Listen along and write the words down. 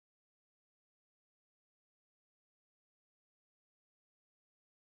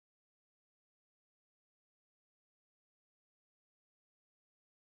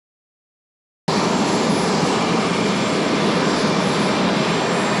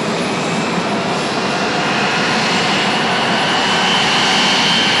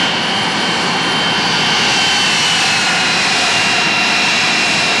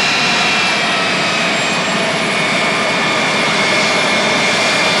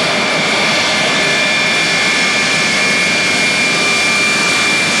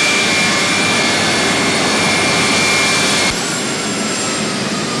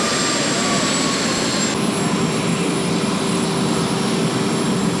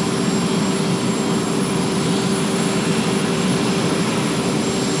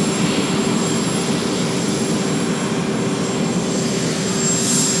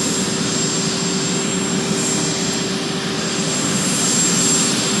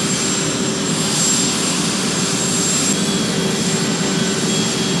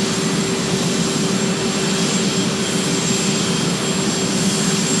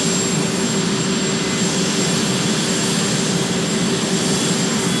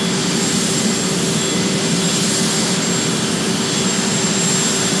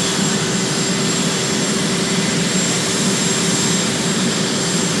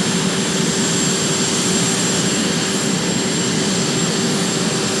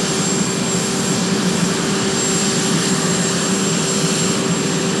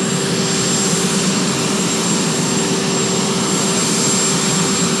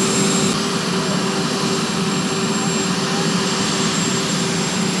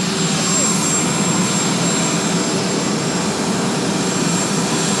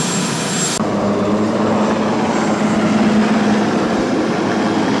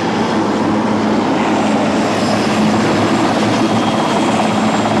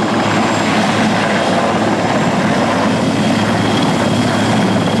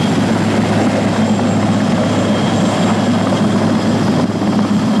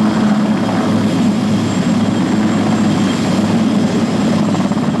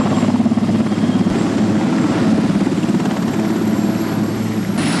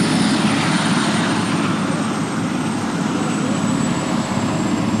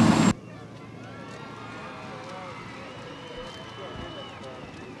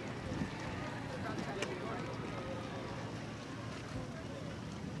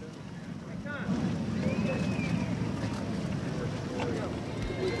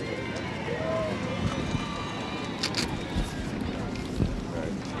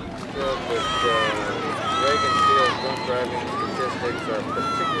driving statistics are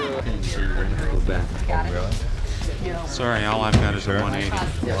particularly... Go back. Got it. Really? Sorry, all I've got is a 180.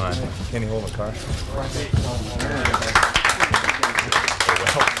 Why? Can you hold a car?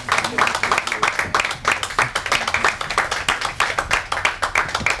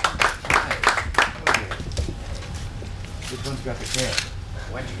 Which one's got the cab?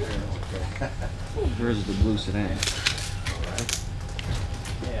 Where's the blue sedan?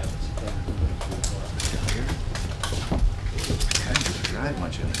 I don't drive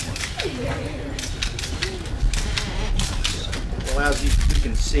much anymore. Well, as you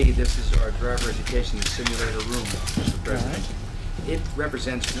can see, this is our driver education simulator room, Mr. President. It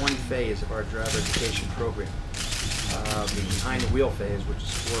represents one phase of our driver education program. The behind the wheel phase, which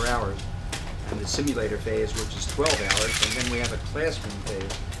is 4 hours, and the simulator phase, which is 12 hours, and then we have a classroom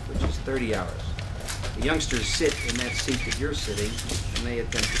phase, which is 30 hours. The youngsters sit in that seat that you're sitting, and they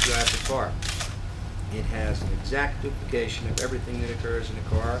attempt to drive the car. It has an exact duplication of everything that occurs in a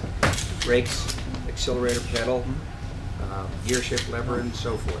car: brakes, accelerator pedal, gear shift lever, and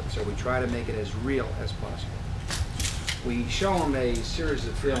so forth. So we try to make it as real as possible. We show them a series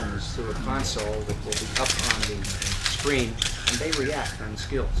of films through a console that will be up on the screen, and they react on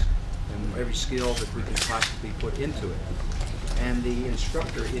skills, and every skill that we can possibly put into it. And the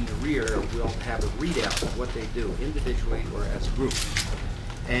instructor in the rear will have a readout of what they do, individually or as a group.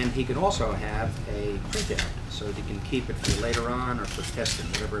 And he can also have a printout, so that he can keep it for later on or for testing,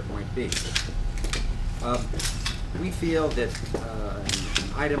 whatever it might be. We feel that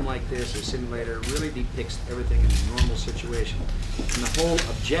an item like this, a simulator, really depicts everything in a normal situation. And the whole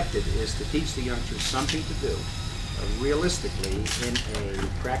objective is to teach the youngsters something to do realistically in a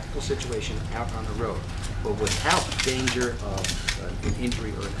practical situation out on the road, but without danger of an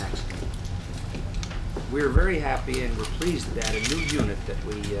injury or an accident. We're very happy and we're pleased that a new unit that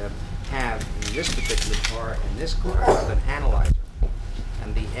we have in this particular car and this car is an analyzer.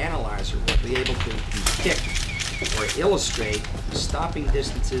 And the analyzer will be able to depict or illustrate stopping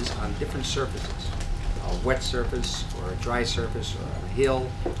distances on different surfaces, a wet surface or a dry surface or a hill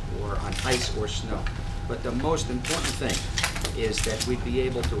or on ice or snow. But the most important thing is that we'd be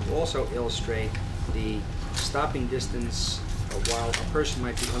able to also illustrate the stopping distance while a person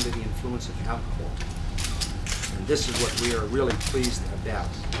might be under the influence of alcohol. And this is what we are really pleased about.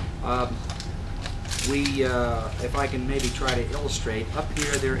 If I can maybe try to illustrate, up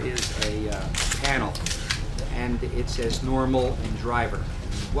here there is a panel, and it says normal and driver.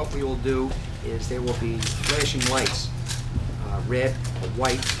 What we will do is there will be flashing lights, red,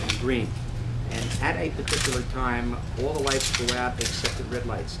 white, and green. And at a particular time, all the lights go out except the red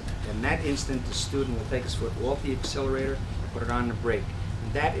lights. In that instant, the student will take his foot off the accelerator, put it on the brake.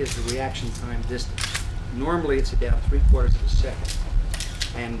 And that is the reaction time distance. Normally, it's about 3/4 of a second.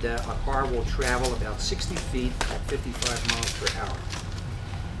 And a car will travel about 60 feet at 55 miles per hour.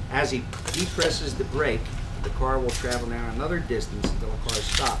 As he presses the brake, the car will travel now another distance until the car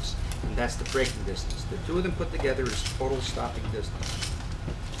stops. And that's the braking distance. The two of them put together is total stopping distance.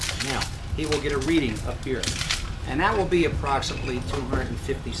 Now, he will get a reading up here. And that will be approximately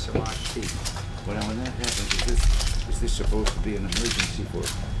 250 some odd feet. Well, now, when that happens, is this supposed to be an emergency for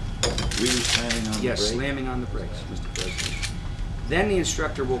really slamming on the brake? Yes, slamming on the brakes, Mr. President. Then the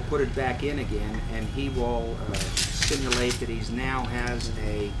instructor will put it back in again, and he will simulate that he now has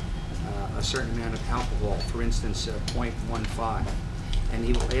a certain amount of alcohol, for instance, 0.15. And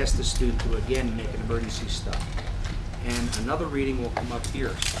he will ask the student to again make an emergency stop. And another reading will come up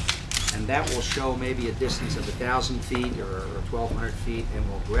here. And that will show maybe a distance of 1,000 feet or 1,200 feet, and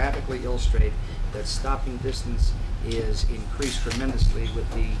will graphically illustrate that stopping distance is increased tremendously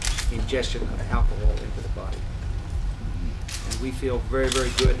with the ingestion of alcohol into the body. And we feel very,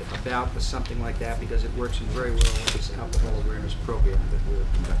 very good about something like that because it works in very well with this alcohol awareness program that we're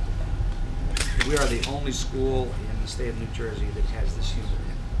conducting. We are the only school in the state of New Jersey that has this unit in.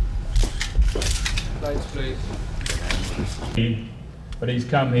 Lights, please. But he's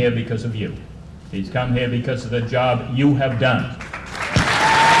come here because of you. He's come here because of the job you have done.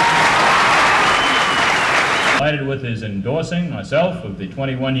 Delighted with his endorsing myself of the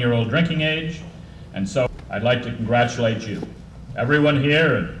 21-year-old drinking age, and so I'd like to congratulate you. Everyone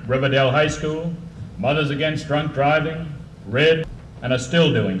here at Oradell High School, Mothers Against Drunk Driving, RID, and are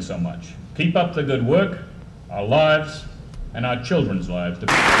still doing so much. Keep up the good work. Our lives and our children's lives.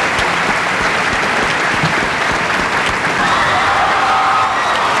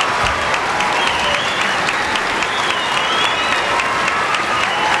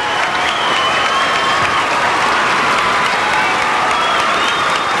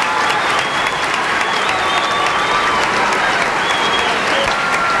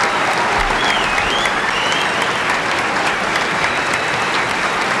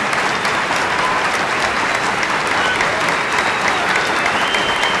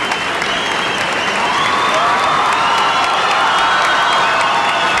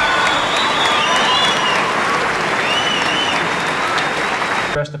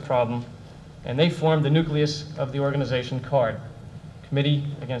 addressed the problem, and they formed the nucleus of the organization CARD, Committee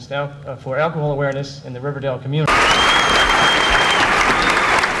for Alcohol Awareness in the Riverdale Community.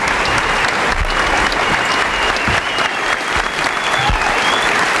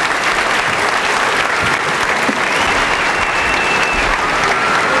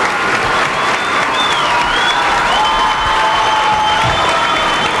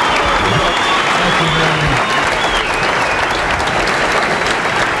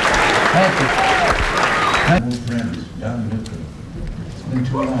 Friends, down neutral. It's been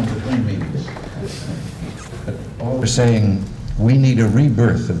too long between meetings. But all we're saying, we need a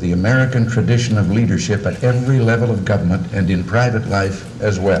rebirth of the American tradition of leadership at every level of government and in private life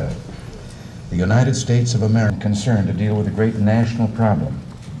as well. The United States of America is concerned to deal with a great national problem.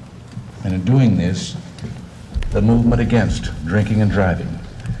 And in doing this, the movement against drinking and driving.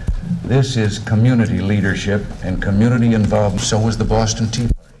 This is community leadership and community involvement. So was the Boston Tea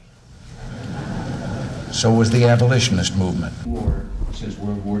Party. So was the abolitionist movement. War since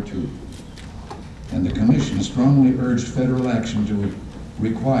World War II. And the Commission strongly urged federal action to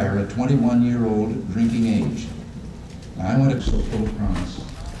require a 21-year-old drinking age. Now, I want to so full of promise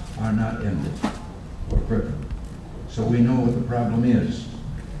are not ended or crippled. So we know what the problem is.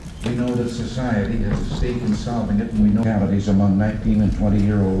 We know that society has a stake in solving it, and we know realities among 19 and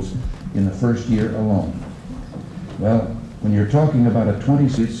 20-year-olds in the first year alone. Well, when you're talking about a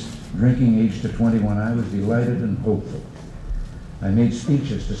 26 drinking age to 21, I was delighted and hopeful. I made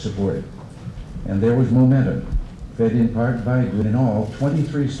speeches to support it. And there was momentum, fed in part by good. In all,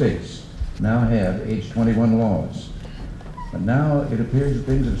 23 states now have age 21 laws. But now it appears that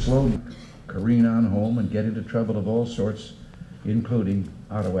things have slowly careen on home and get into trouble of all sorts, including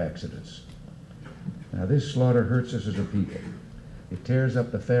auto accidents. Now this slaughter hurts us as a people. It tears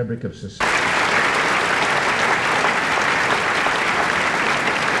up the fabric of society.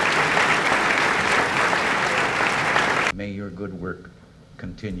 May your good work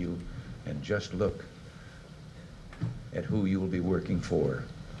continue, and just look at who you will be working for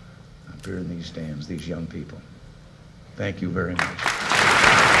up here in these stands, these young people. Thank you very much.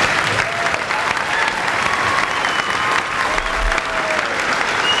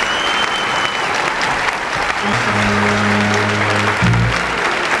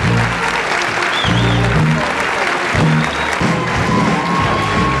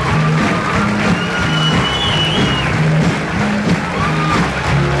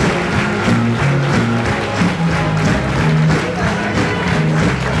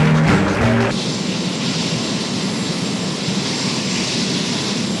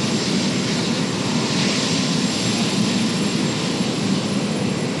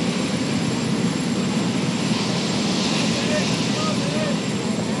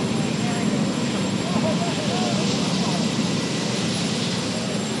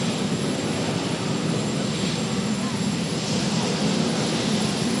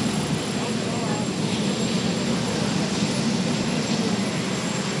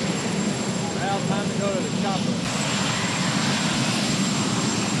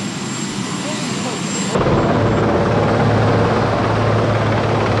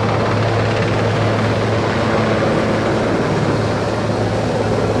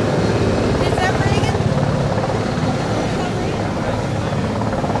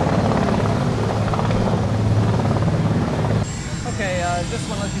 Just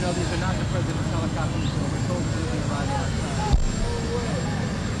want to let you know these are not the president's helicopters, so we're told to be arriving outside.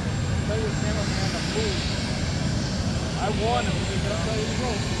 I warned him.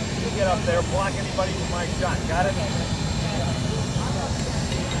 You get up there, block anybody with my shot. Got it?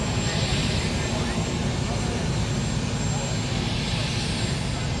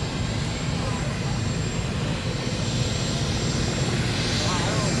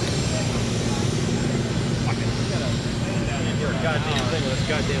 Goddamn thing with this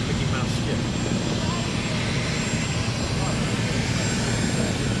goddamn Mickey Mouse skit.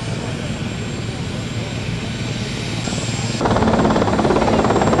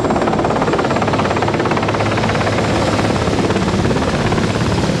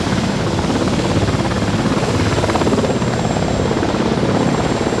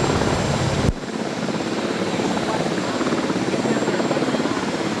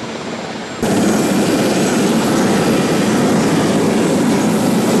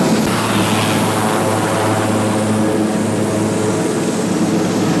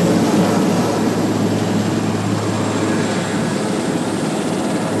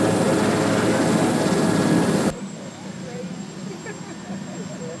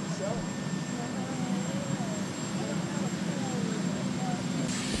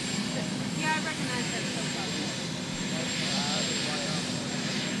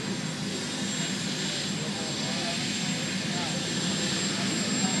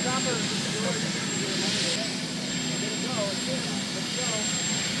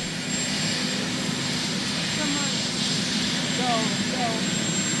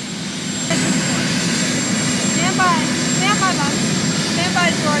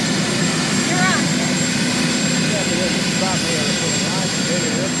 ahead, George. You're on. Yeah, but this is about me over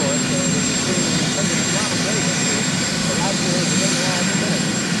the airport, so we're just doing something accommodation. So that's